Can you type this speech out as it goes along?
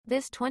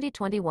This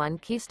 2021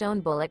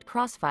 Keystone Bullet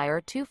Crossfire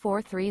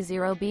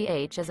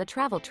 2430BH is a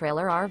travel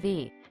trailer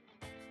RV.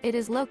 It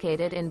is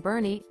located in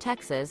Boerne,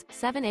 Texas,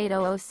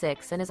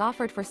 78006 and is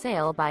offered for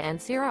sale by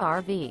Ancira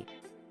RV.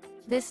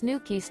 This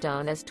new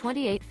Keystone is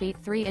 28 feet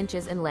 3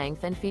 inches in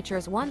length and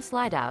features one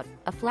slideout,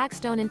 a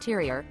Flagstone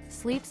interior,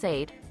 sleeps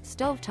 8,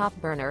 stovetop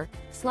burner,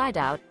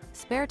 slideout,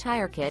 spare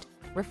tire kit,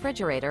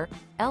 refrigerator,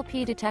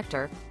 LP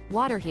detector,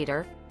 water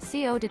heater,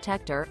 CO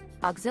detector,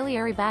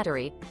 auxiliary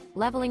battery,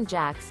 leveling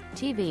jacks,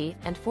 TV,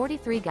 and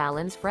 43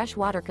 gallons fresh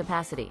water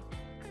capacity.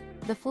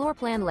 The floor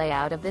plan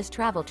layout of this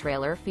travel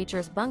trailer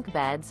features bunk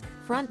beds,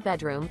 front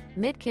bedroom,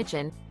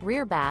 mid-kitchen,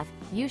 rear bath,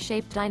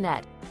 U-shaped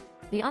dinette.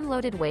 The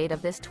unloaded weight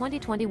of this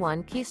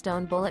 2021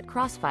 Keystone Bullet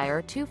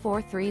Crossfire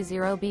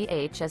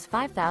 2430BH is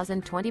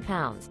 5,020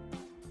 pounds.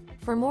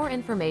 For more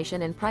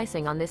information and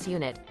pricing on this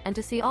unit, and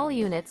to see all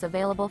units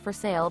available for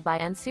sale by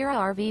Ancira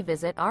RV,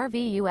 visit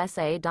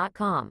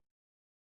RVUSA.com.